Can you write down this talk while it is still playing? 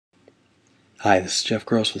Hi, this is Jeff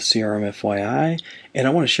Gross with CRM FYI, and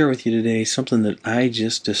I want to share with you today something that I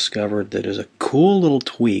just discovered that is a cool little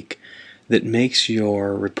tweak that makes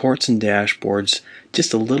your reports and dashboards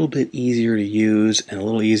just a little bit easier to use and a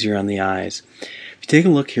little easier on the eyes. If you take a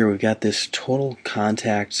look here, we've got this total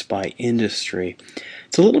contacts by industry.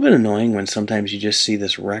 It's a little bit annoying when sometimes you just see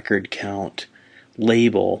this record count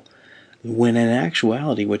label, when in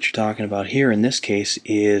actuality what you're talking about here in this case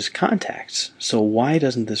is contacts. So why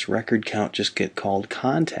doesn't this record count just get called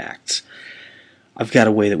contacts? I've got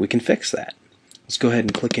a way that we can fix that. Let's go ahead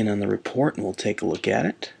and click in on the report and we'll take a look at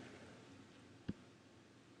it.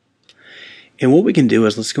 And what we can do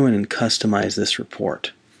is let's go in and customize this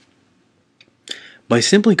report. By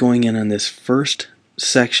simply going in on this first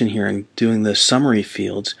section here and doing the summary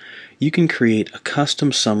fields, you can create a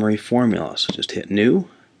custom summary formula. So just hit New.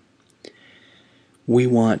 We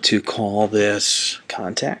want to call this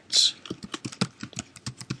contacts.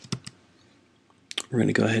 We're going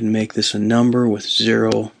to go ahead and make this a number with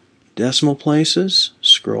 0 decimal places.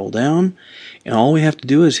 Scroll down, and all we have to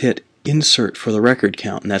do is hit Insert for the record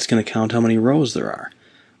count, and that's going to count how many rows there are.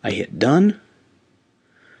 I hit Done.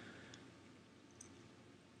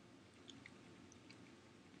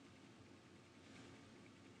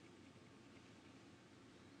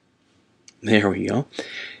 There we go.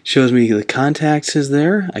 Shows me the contacts is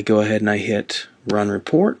there. I go ahead and I hit Run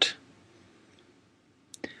Report.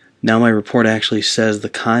 Now my report actually says the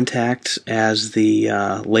contacts as the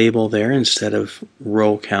label there instead of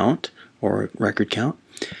row count or record count.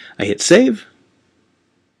 I hit Save.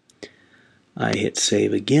 I hit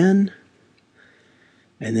Save again.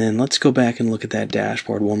 And then let's go back and look at that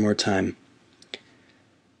dashboard one more time.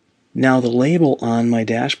 Now the label on my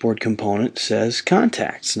dashboard component says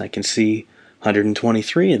contacts, and I can see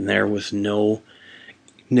 123 in there with no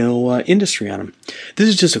industry on them. This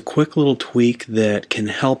is just a quick little tweak that can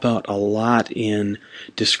help out a lot in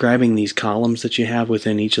describing these columns that you have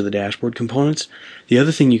within each of the dashboard components. The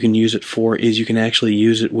other thing you can use it for is you can actually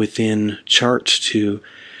use it within charts to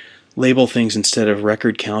label things. Instead of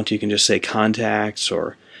record count, you can just say contacts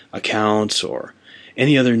or accounts or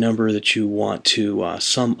any other number that you want to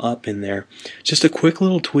sum up in there. Just a quick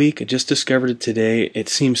little tweak. I just discovered it today. It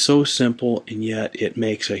seems so simple, and yet it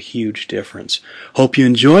makes a huge difference. Hope you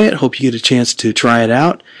enjoy it. Hope you get a chance to try it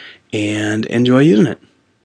out and enjoy using it.